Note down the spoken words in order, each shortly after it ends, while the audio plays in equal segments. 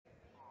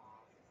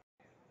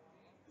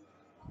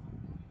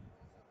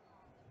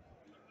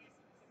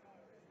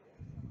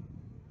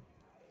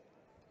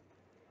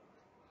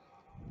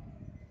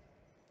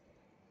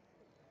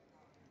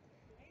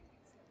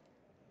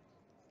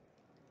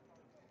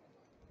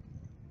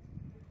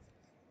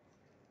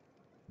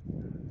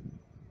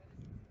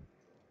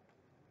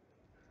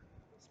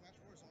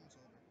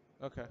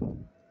Okay.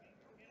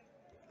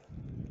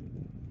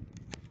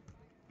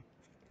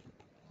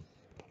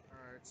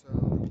 Alright, so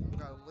we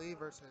got Lee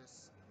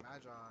versus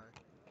Magi.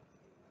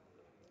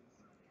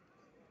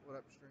 What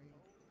up, stream?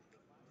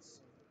 Let's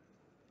see.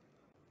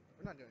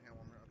 We're not doing hand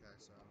warmer. Okay,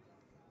 so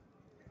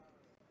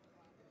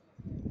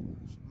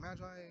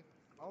Magi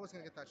always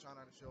gonna get that shot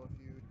out of shield if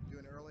you do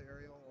an early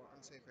aerial or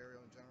unsafe aerial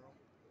in general.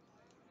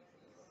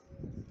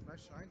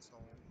 Nice shine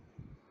stone.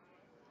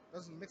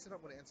 Doesn't mix it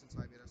up with an instant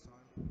side B this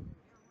time.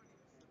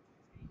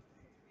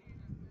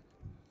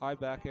 High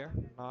back air,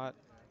 not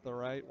Yeah. the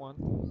right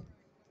one.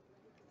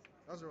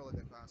 That was a really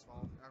good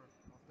fastball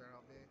off there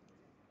LB.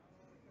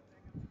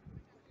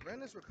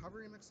 Random's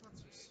recovery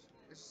mix-ups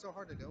it's just so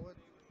hard to deal with.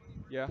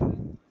 Yeah. Yeah.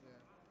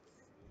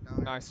 Down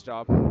air. Nice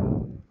job.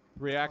 Talented.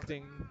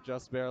 Reacting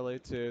just barely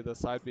to the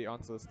side B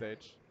onto the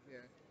stage. Yeah.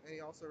 And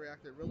he also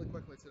reacted really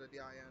quickly to the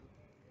DIN.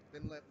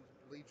 Didn't let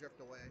Lee drift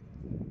away.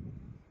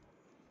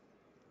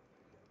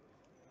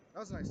 That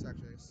was a nice tech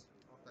chase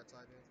off that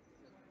side B.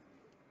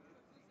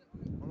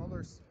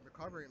 Another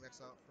recovery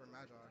mix-up for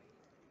Magi.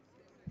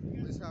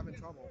 Lee's having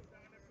trouble.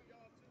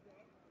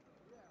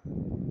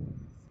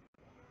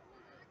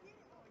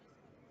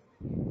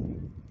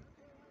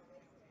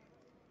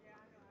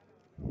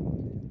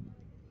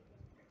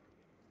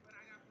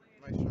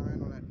 Nice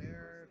shine on that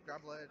nair.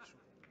 Grab ledge.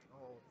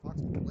 Oh, Fox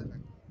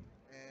living.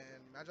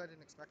 And Magi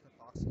didn't expect the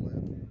Fox to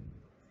live.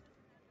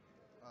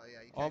 Oh,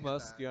 yeah, you can't hit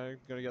Almost that.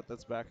 gonna get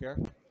this back air.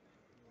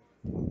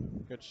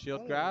 Good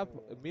shield grab.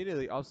 Oh.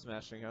 Immediately up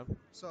smashing him.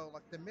 So,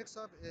 like, the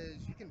mix-up is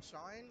you can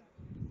shine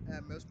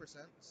at most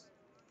percents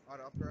on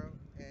up throw,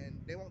 and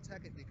they won't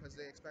tech it because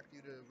they expect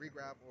you to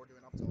re-grab or do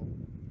an up tilt.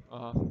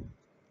 Uh huh.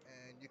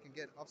 And you can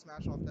get up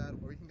smash off that,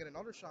 or you can get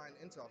another shine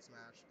into up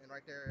smash. And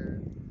right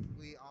there,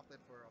 we opted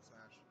for up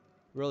smash.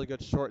 Really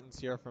good shortens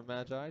here from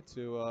Magi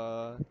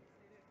to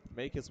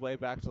make his way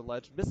back to the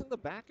ledge. Missing the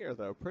back air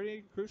though,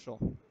 pretty crucial.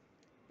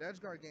 The edge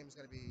guard game is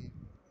going to be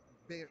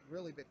big,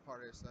 really big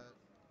part of this set.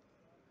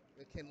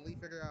 Can Lee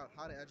figure out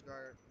how to edge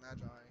guard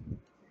Magi? And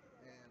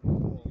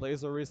oh,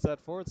 Laser reset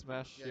forward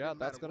smash. yeah, it Yeah, didn't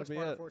matter that's gonna which be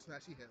part of it. forward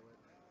smash he hit with.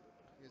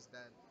 He was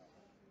dead.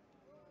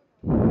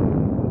 All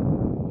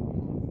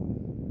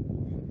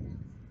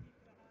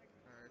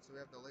right, so we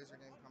have the laser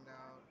game coming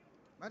out.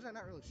 Magi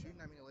not really shooting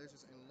that many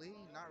lasers, and Lee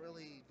not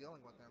really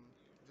dealing with them,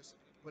 just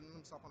putting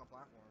himself on a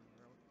platform.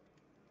 Really.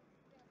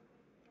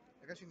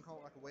 I guess you can call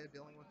it like a way of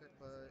dealing with it,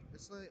 but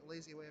it's a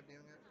lazy way of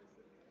doing it.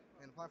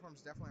 And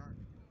platforms definitely aren't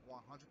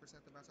 100%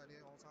 the best idea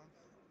all the time.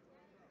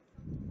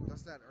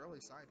 Just that early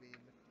side beat,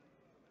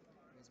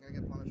 he's gonna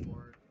get punished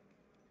for it.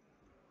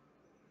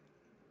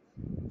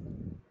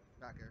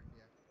 Back air,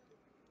 yeah.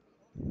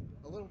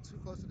 A little too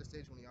close to the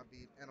stage when he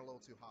upbeat, and a little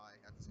too high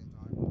at the same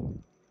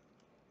time.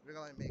 We're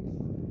gonna make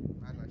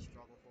Magi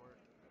struggle for it.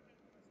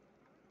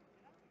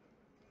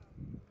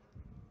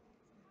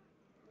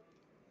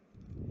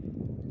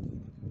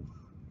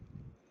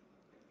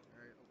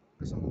 Alright,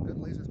 there's some good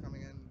lasers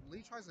coming in.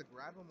 Lee tries to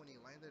grab him when he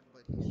landed,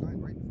 but he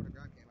shined right before the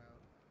grab came out.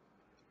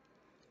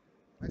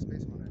 Nice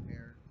spacing on that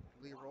nair.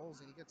 Lee rolls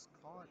and he gets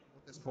caught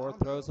with this Fourth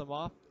throws combo. him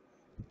off.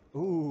 Oh,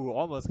 Ooh,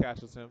 almost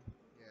catches him.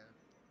 yeah.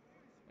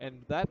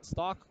 And that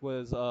stock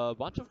was a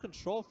bunch of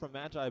control from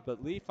Magi,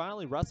 but Lee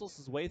finally wrestles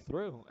his way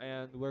through,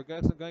 and we're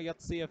going to get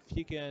to see if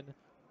he can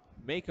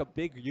make a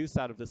big use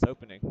out of this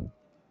opening.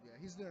 Yeah,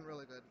 he's doing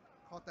really good.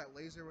 Caught that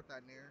laser with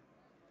that nair.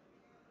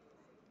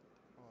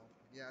 Oh,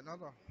 yeah,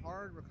 another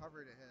hard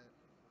recovery to hit.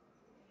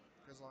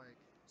 Because, like,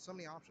 so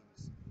many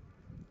options.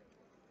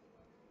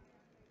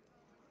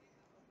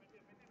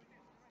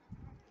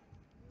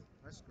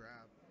 Nice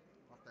grab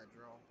off that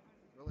drill.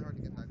 Really hard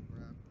to get that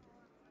grab.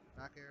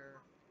 Back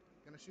air.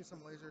 Gonna shoot some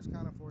lasers,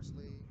 kind of force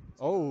Lee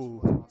to go as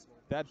low as Oh, possible.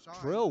 that Shine.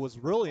 drill was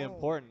really Oh,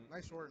 important.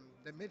 nice shorten.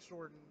 The mid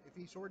shorten. If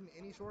he shortened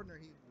any shortener,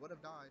 he would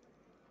have died.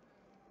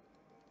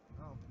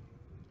 Oh.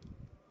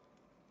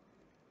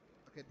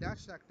 Okay,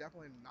 dash attack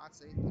definitely not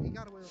safe, but he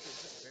got away with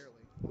it just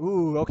barely.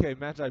 Ooh, okay,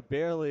 Magi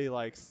barely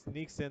like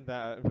sneaks in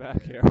that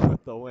back Yeah. air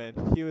with the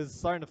win. He was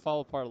starting to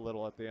fall apart a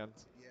little at the end.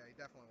 Yeah, he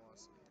definitely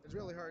was. It's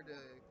really hard to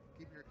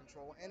keep your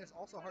control, and it's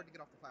also hard to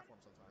get off the platform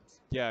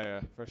sometimes. Yeah,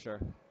 yeah, for sure.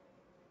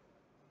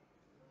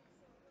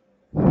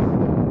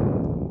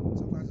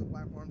 Sometimes the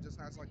platform just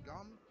has like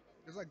gum.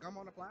 There's like gum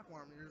on the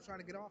platform, and you're just trying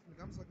to get off, and the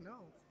gum's like, no,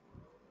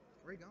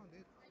 where you going,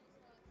 dude?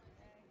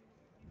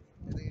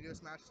 And then you do a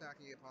smash attack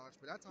and you get punished.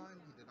 But that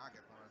time, he did not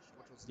get punished,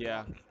 which was Yeah.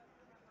 luck.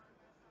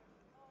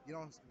 You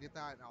don't get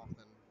that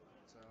often.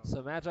 So,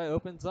 So Magi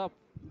opens up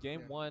yeah.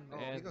 game one, Oh,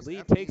 he and goes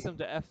Lee takes FD. him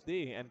to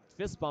FD and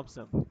fist bumps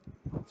him.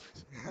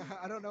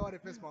 I don't know how to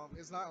fist bump.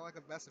 It's not like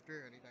a best of three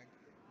or anything.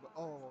 But,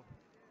 oh, Oh,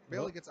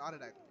 barely gets out of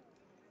that.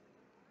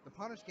 The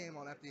punish game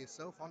on FD is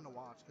so fun to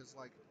watch because,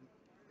 like,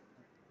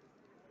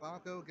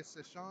 Falco gets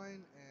to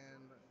shine,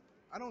 and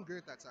I don't agree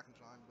with that second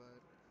shine,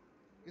 but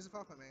he's a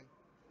Falco main.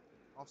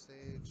 Off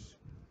stage,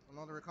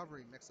 another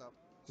recovery mix up.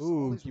 Just all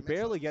ooh, these he mix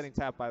barely ups. getting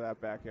tapped by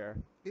that back air.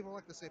 People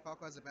like to say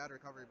Falco has a bad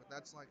recovery, but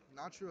that's like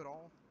not true at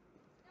all.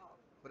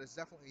 But it's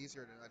definitely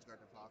easier to edge guard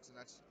than Fox, and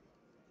that's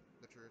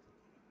the truth.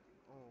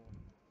 Oh,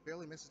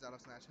 barely misses that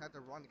up smash. Had to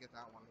run to get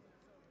that one.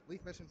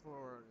 Leaf mission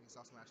for these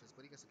up smashes,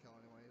 but he gets a kill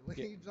anyway.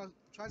 Yeah. He just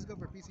tries to go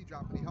for a PC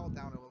drop, but he held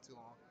down a little too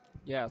long.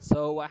 Yeah,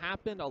 so what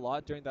happened a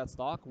lot during that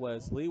stock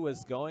was Lee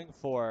was going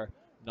for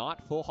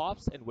not full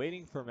hops and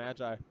waiting for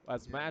Magi,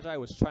 as Yeah. Magi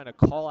was trying to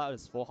call out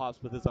his full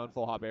hops with his own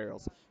full hop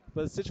aerials.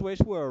 But the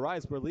situation would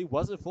arise where Lee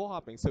wasn't full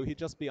hopping, so he'd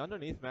just be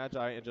underneath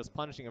Magi and just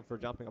punishing him for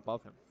jumping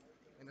above him.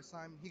 And this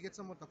time he gets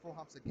him with the full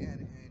hops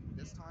again, and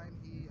this time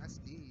he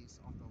SDs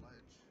off the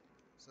ledge.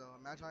 So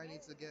Magi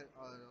needs to get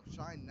a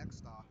shine next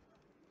stock.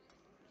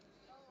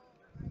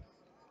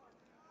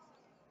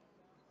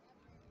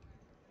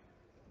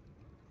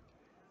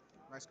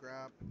 Nice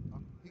grab.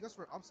 He goes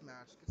for up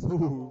smash. Gets the Ooh,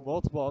 combo.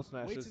 multiple up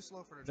Way too smashes.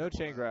 slow for the No triple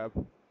chain there.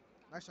 grab.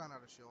 Nice shine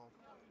out of shield.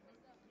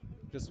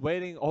 Just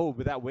waiting. Oh,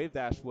 but that wave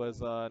dash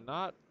was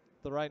not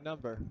the right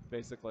number,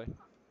 basically.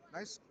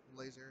 Nice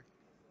laser.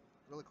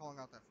 Really calling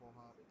out that full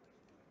hop.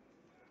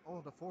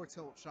 Oh, the forward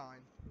tilt shine.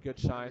 Good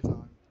shine. Every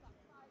time.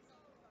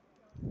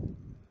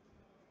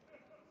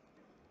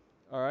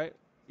 All right,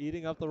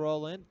 eating up the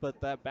roll in, but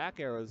that back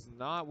air is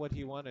not what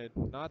he wanted.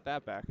 Not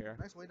that back air.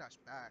 Nice way dash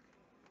back.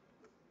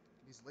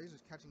 These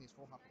lasers catching these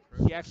full hop He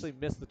approaches. actually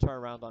missed the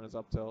turnaround on his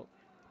up tilt.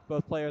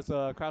 Both players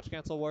crouch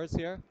cancel wards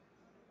here.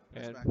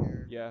 Nice And back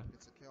air. yeah,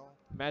 Gets a kill.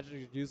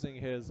 Magic using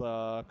his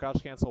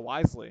crouch cancel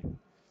wisely.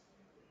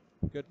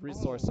 Good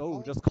resource.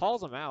 Oh, just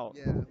calls him out.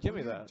 Yeah, Give when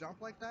me you that.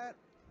 jump like that,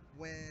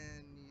 when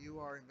you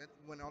are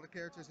when all the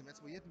characters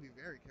invincible, you have to be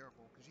very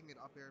careful because you can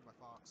get up aired by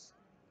Fox.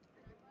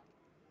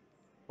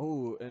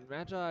 Oh, and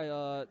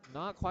Magi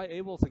not quite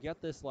able to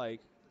get this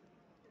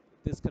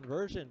this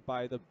conversion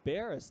by the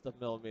barest of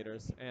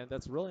millimeters, and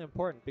that's really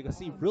important because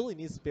he really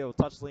needs to be able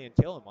to touch Lee and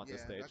kill him on Yeah,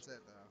 this stage. that's it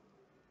though.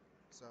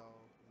 So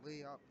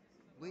Lee up,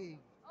 Lee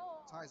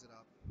ties it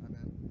up. I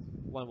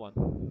meant 1-1.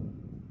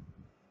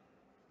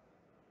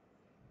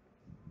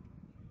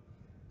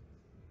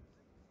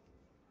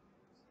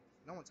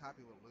 no one's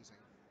happy with losing.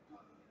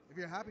 If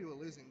you're happy with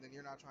losing, then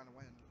you're not trying to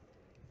win.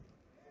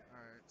 All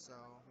right, so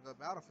the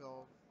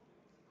battlefield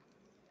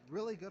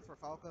really good for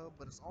Falco,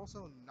 but it's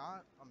also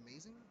not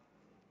amazing.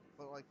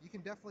 But like you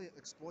can definitely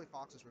exploit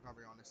Fox's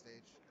recovery on this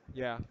stage.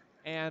 Yeah.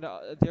 And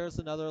there's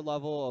another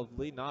level of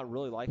Lee not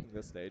really liking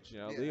this stage. You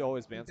know, Yeah, Lee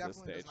always he bans this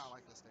definitely does stage. not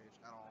like this stage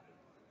at all.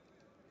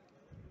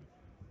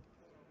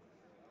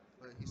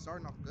 But he's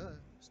starting off good.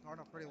 Starting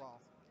off pretty well.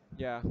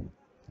 Yeah.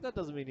 That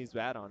doesn't mean he's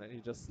bad on it.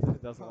 He just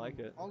doesn't like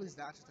it. All these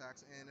dash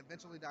attacks, and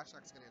eventually dash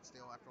attacks gonna get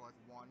stale after like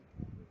one,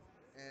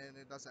 and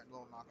it does that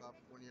little knock up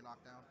when you're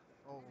knocked down.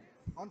 Oh,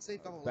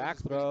 unsafe double Back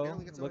lasers, but he throw,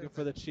 barely gets away looking with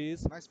for it. the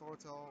cheese. Nice forward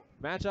tilt.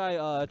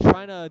 Magi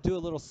trying to do a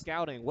little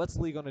scouting. What's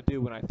Lee going to do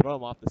when I throw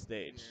him off the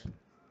stage? Yeah,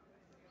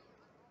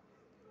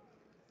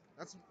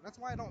 that's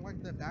why I don't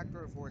like the back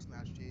throw forward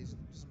smash cheese.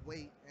 Just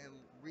wait and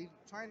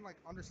try and like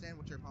understand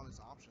what your opponent's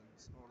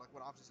options or like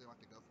what options they like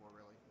to go for.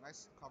 Really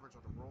nice coverage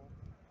of the roll.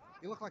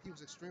 He looked like he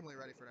was extremely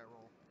ready for that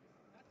roll.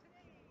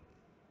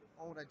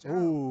 Oh, that jab.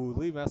 Ooh,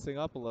 Lee messing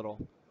up a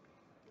little.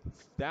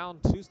 Down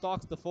 2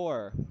 stocks to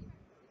 4.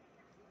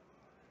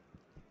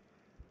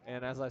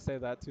 And as I say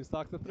that, 2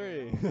 stocks to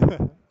 3. Yeah.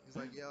 He's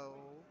like, yo,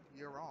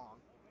 you're wrong.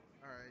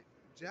 All right,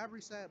 jab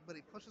reset, but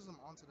he pushes him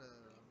onto the ledge.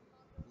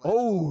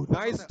 Oh, Goes up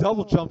nice that.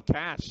 double Oh, jump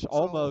catch. so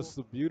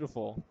Almost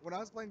beautiful. when I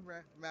was playing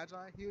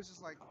Magi, he was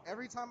just like,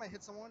 every time I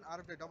hit someone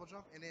out of their double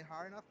jump and they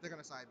high enough, they're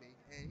gonna side me,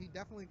 and he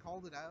definitely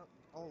called it out.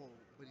 Oh,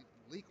 but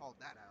Lee called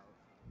that out.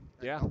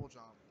 That Yeah. double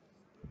jump.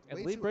 And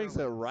Way Lee too brings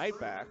it early. right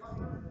back.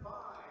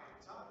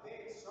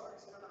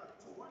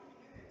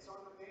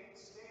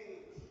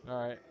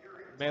 All right.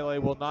 Melee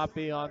will not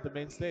be on the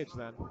main stage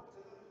then.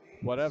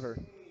 Whatever.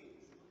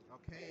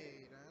 Okay,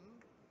 then.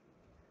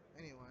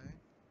 Anyway,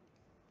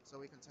 so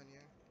we continue.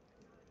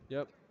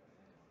 Yep.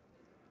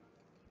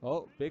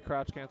 Oh, big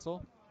crouch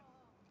cancel.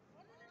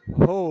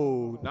 Oh,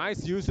 Oh,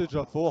 nice usage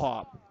of full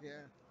hop. yeah.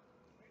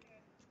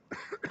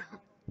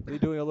 Lee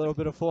doing a little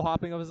bit of full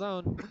hopping of his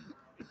own.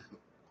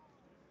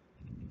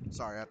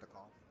 Sorry, I had to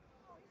call.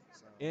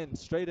 So, In,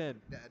 straight in.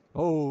 dead.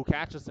 Oh,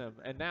 catches him.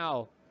 And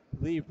now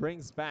Lee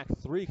brings back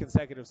 3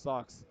 consecutive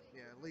stocks.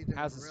 Yeah, Lee doing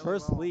Has his really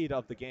first well. lead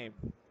of the game.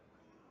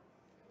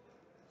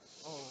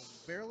 Oh,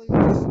 barely,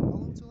 just a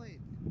little too late.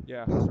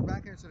 Yeah. Goes for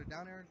back air to the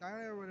down air. Down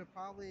air would have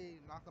probably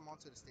knocked him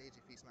onto the stage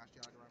if he smashed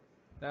the around.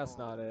 That's Oh,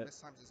 not it.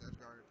 mistimes his edge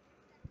guard.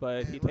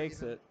 But he And we're takes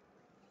even. it.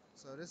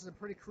 So this is a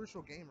pretty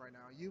crucial game right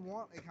now. You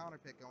want a counter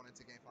pick going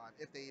into game 5,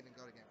 if they even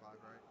go to game 5,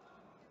 right?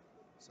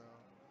 So.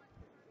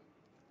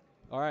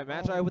 All right,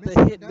 Magi Oh, with the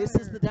misses hit, the down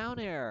misses air. the down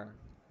air.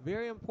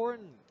 Very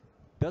important.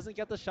 Doesn't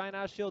get the shine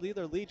out shield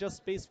either. Lee just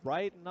spaced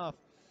right enough.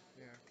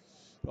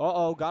 Yeah.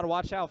 Uh-oh, gotta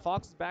watch out.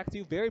 Fox is back to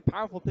you. Very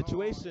powerful Oh,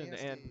 situation.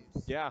 And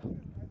ASDs. yeah,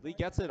 Lee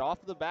gets it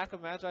off the back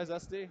of Magi's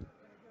SD.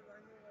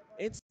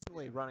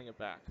 Instantly running it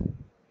back.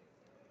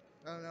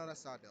 Oh, no,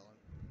 that's not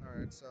Dylan. All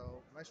right,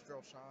 so nice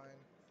drill shine.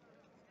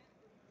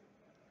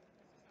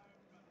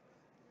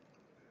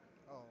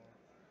 Oh,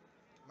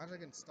 imagine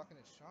getting stuck in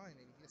his shine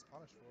and he gets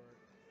punished for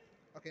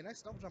it. Okay,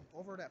 nice double jump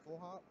over that full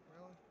hop.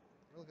 Really?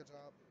 Really good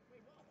job.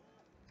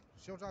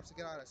 shield drops to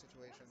get out of that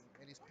situation,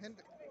 and he's pinned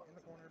in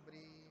the corner, but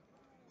he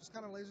just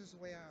kind of lasers his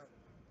way out,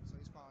 so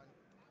he's fine.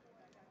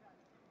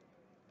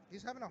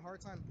 He's having a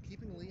hard time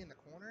keeping Lee in the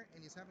corner,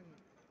 and he's having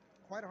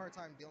quite a hard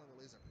time dealing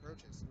with Lee's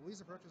approaches.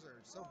 Lee's approaches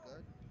are so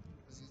good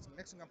because he's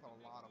mixing up a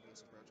lot of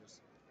Lee's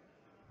approaches.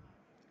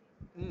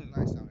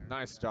 Nice down there.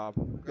 Nice Yeah. job.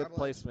 Grab Good a ledge.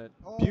 placement.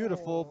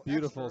 Beautiful, Oh,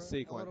 beautiful extra, a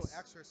little sequence.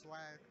 extra swag,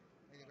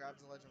 and he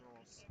grabs the ledge and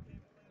rolls.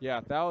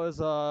 Yeah, that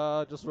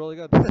was just really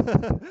good.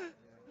 Yeah.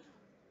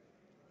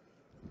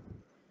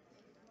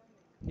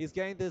 He's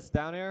getting this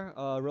down air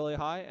really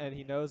high, and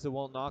he knows it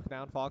won't knock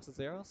down Fox's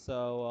arrow,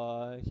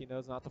 so he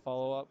knows not to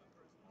follow up.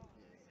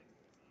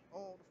 Yeah.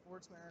 Oh, the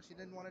forward smash. He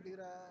didn't want to do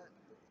that.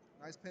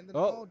 Nice pin.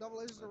 Oh, Oh, double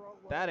lasers the wrong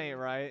way. that ain't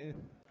right.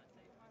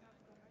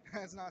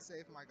 That's not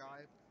safe, my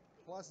guy.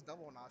 Plus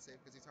double not safe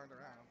because he turned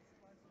around.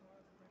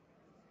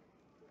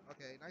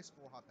 Okay, nice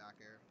full hop back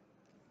air.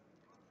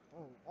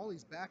 Oh, all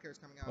these back airs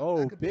coming out. Oh,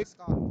 That could be big. a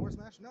stock. Forward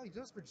smash? No, he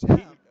does for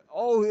jab.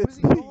 Oh, What it's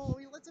does he? Oh,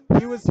 he lets it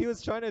back. he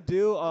was trying to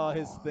do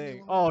his Oh, thing.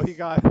 he Oh, he limits.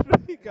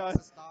 got he He got wants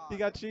to stop. he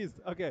got cheesed.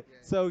 Okay, Yeah.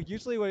 so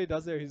usually what he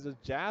does there, he's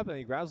just jab and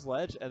he grabs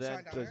ledge and then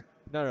Shine down just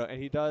there? no, and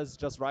he does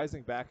just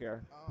rising back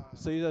air. Oh.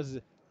 So he does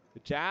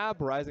jab,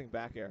 rising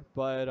back air,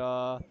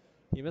 but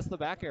he missed the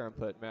back air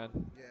input, man.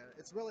 Yeah,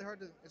 it's really hard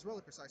to. It's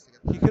really precise to get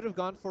He that. could have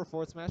gone for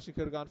forward smash. He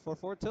could have gone for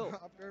forward tilt.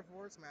 Up there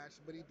forward smash,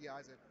 but he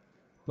DIs it.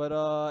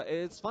 But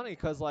it's funny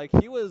because like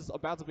he was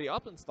about to be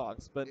up in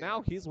stocks, but Yeah.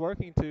 now he's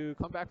working to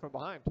come back from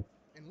behind.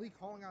 And Lee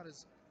calling out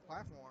his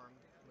platform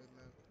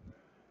movement.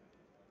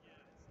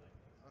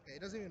 Okay, he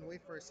doesn't even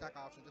wait for his tech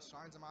option, just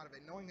shines him out of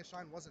it, knowing his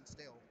shine wasn't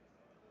stale.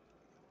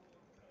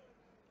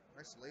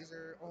 Nice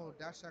laser. Oh,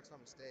 dash check's no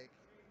mistake.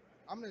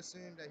 I'm going to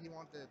assume that he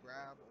wanted to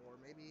grab or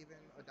maybe even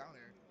a down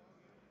air.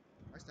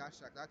 Nice dash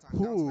check that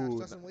time. Down smash.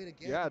 Doesn't wait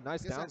again. Yeah,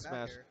 nice Gets down that smash.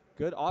 back air.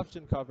 Good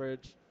option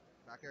coverage.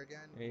 Back air again.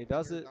 And he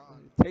does it.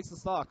 Done. Takes the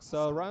stock. So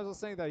So- Ryan was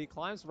saying that he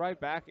climbs right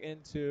back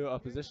into a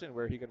position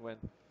where he can win.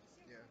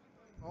 Yeah.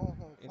 Oh,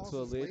 calls Into a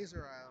his lead.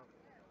 laser out.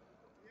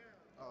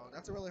 Oh,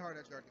 that's a really hard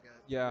edge guard to get.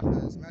 Yeah.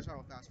 Because Magi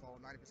will fast fall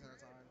 90% of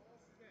the time.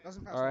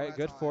 Doesn't fast All fall right, that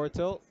good time, forward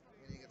tilt.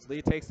 and he gets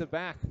Lee control. takes it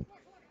back.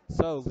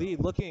 So Lee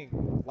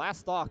looking last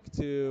stock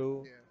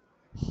to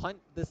Yeah. hunt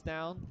this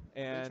down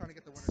and trying to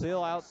get the winner's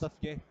seal out finals.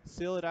 the game.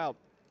 Seal it out.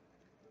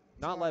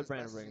 Not Trying let as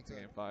Brandon best bring as it to he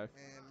game could. 5.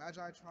 And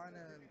Magi trying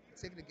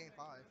to take it to game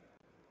 5.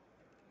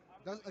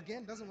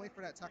 Doesn't wait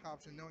for that tech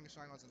option, knowing his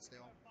shine wasn't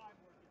stale.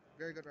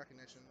 Very good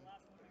recognition.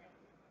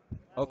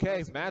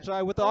 Okay, Oh,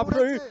 Magi with the that's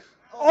opportunity. it.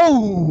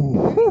 Oh!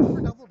 Did he go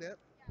for double dip?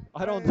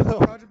 I don't am know.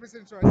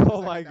 100% sure. I see the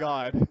Oh second my down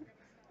air. god.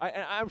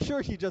 I'm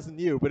sure he just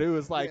knew, but it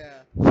was like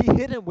Yeah. he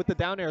hit him with the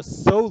down air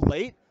so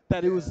late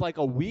that it was Yeah. like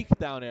a weak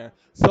down air.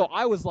 So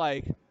I was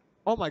like,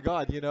 oh my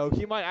god,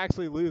 he might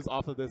actually lose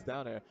off of this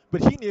down air.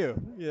 But he knew.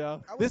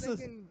 I was This is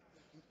thinking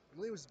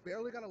Lee was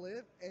barely gonna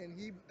live, and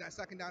that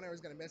second down air was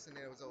gonna miss, and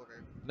then it was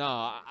over. no,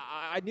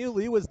 I knew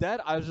Lee was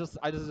dead. I was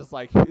just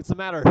like it's a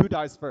matter of who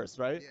dies first,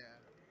 right? Yeah.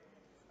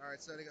 All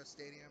right, so they go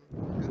stadium.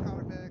 Good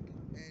counter pick,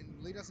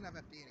 and Lee doesn't have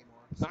FD anymore.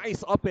 So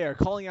Nice up air,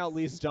 calling out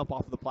Lee's jump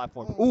off of the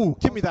platform. Oh, Ooh,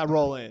 give me calls that out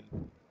roll double.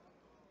 in.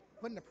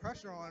 Putting the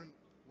pressure on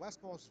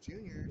Westfall's Jr.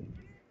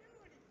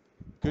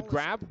 Good Always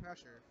grab. putting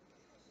pressure.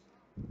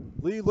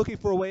 Lee looking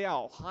for a way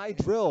out. High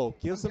drill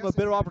gives him a guessing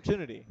better that-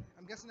 opportunity.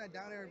 I'm guessing that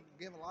down air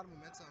gave a lot of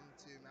momentum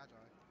to Magi.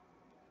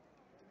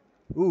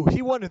 Ooh,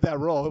 he wanted that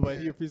roll, but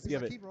he refused to He's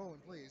give like, it. keep rolling,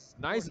 please.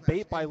 Nice Forward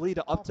bait smash, by and Lee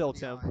to fall up for tilt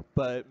DI. him,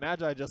 but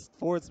Magi just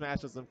forward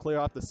smashes him clear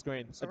off the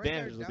screen. So right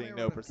Advantage there, of down being air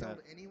no would've percent.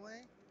 killed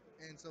anyway,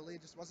 and so Lee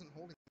just wasn't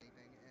holding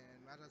anything,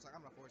 and Magi's like,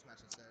 I'm gonna forward smash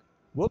instead.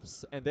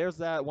 Whoops, and there's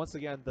that, once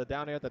again, the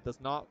down air that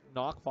does not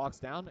knock Fox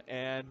down,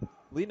 and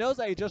Lee knows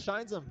that he just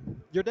shines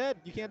him. You're dead.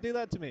 You can't do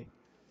that to me.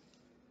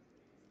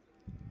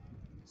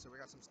 So we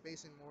got some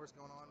spacing wars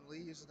going on. Lee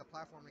uses the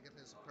platform to get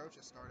his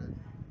approaches started.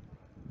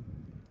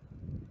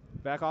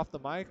 Back off the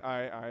mic. All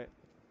right.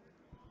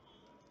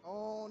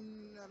 Oh,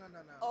 no.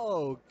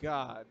 Oh,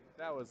 God.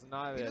 That was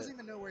not He it. doesn't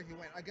even know where he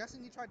went. I'm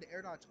guessing he tried to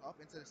air dodge up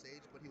into the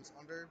stage, but he was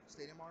under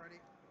stadium already.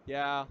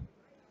 Yeah.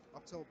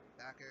 Up tilt,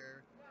 back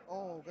air.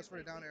 Oh, goes for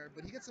the down air,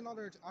 but he gets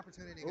another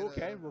opportunity to Okay,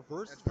 get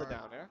reverses edge the guard.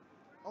 down air.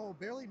 Oh,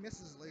 barely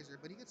misses his laser,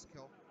 but he gets a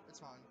kill. It's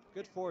fine.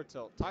 Good forward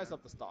tilt. Ties Yeah.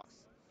 up the stocks.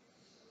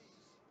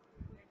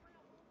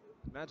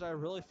 Magi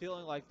really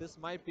feeling like this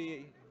might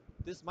be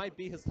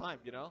his time.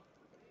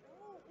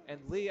 And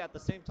Lee at the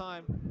same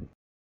time,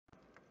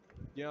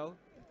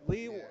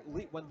 Lee,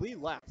 Yeah. when Lee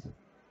left,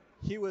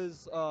 he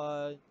was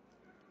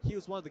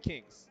one of the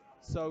kings.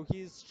 So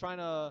he's trying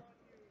to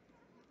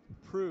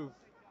prove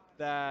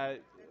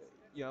that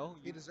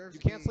He deserves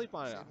you to can't be sleep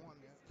on it. save one,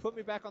 yeah. Put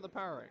me back on the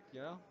power rank.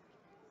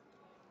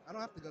 I don't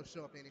have to go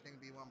show up anything to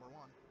be number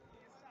one.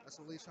 That's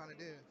what Lee's trying to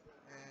do.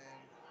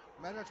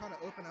 And Magi trying to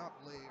open up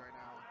Lee right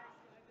now.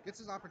 Gets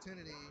his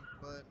opportunity,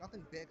 but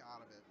nothing big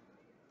out of it.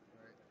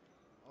 Right.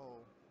 Oh,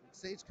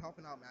 Sage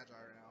helping out Magi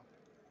right now.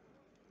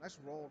 Nice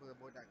roll to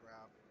avoid that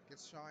grab.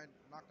 Gets shine,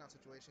 knockdown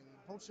situation.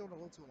 Holds shield a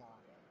little too long.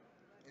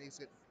 And he's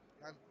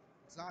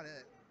it's not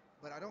it.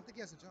 But I don't think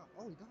he has a jump.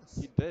 Oh, he does.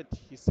 He did.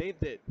 He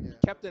saved it. Yeah. He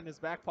kept it in his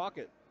back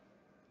pocket.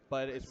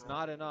 but Nice it's roll.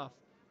 not enough.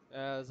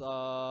 As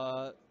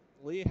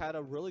Lee had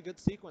a really good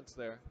sequence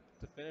there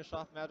to finish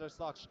off Magi's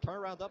stock. Turn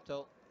around up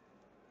tilt.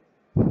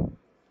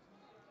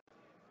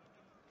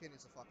 Kid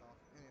needs to fuck off.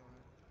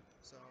 Anyway,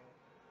 so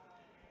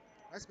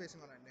nice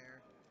spacing on that nair.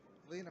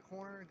 Lee in the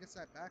corner gets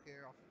that back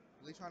air off.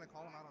 Lee trying to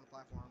call him out on the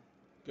platform.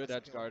 Good That's a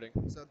edge kill. guarding.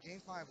 So game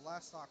 5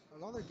 last stock.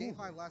 Another game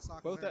 5 last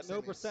stock Both winner at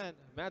no semis. percent.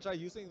 Magi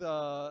using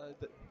the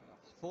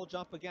full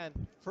jump again.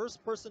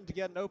 First person to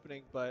get an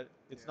opening, but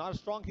it's Yeah. not a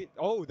strong hit.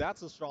 Oh,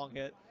 that's a strong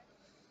hit.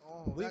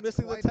 Oh, Lee that's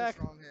missing the quite a tech.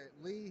 strong hit.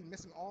 Lee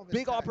missing all of his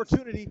Big techs.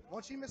 opportunity.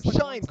 Once you miss like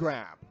one Shine tech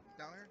grab.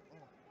 down there,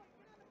 oh.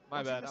 My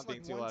Once you bad. miss I'm like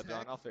being too one loud, John.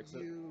 tech, I'll fix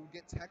it. you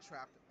get tech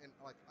trapped in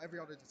like every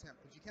other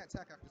attempt. But you can't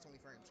tech after 20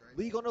 frames, right?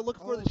 Lee gonna look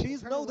for Oh, the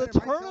cheese. No, the laser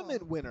might kill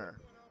tournament him. winner.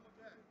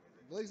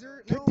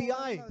 Laser? Good No,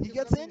 DI. He it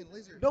gets doesn't in. even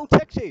laser. No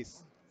tech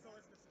chase.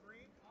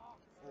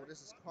 Oh,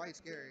 this is quite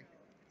scary.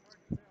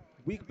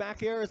 Weak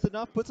back air is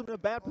enough. Puts him in a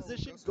bad Oh,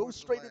 position. goes Goes towards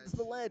the straight into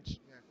the ledge.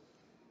 Yeah.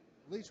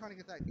 Lee trying to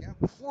get that gap.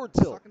 Forward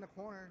tilt. Stuck in the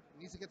corner.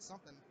 Needs to get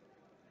something.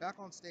 Back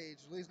on stage.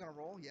 Lee's gonna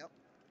roll. Yep.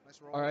 Nice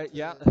roll. All right. To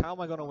Yeah. How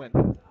am I gonna win?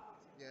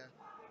 Yeah.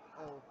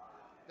 Oh,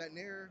 that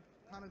nair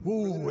kind of Ooh,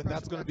 relieving the and pressure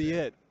that's from gonna that be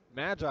tip. it.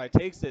 Magi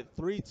takes it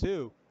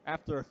 3-2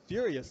 after a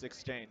furious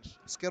exchange.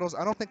 Skittles,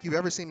 I don't think you've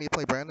ever seen me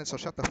play Brandon, so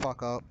shut the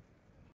fuck up.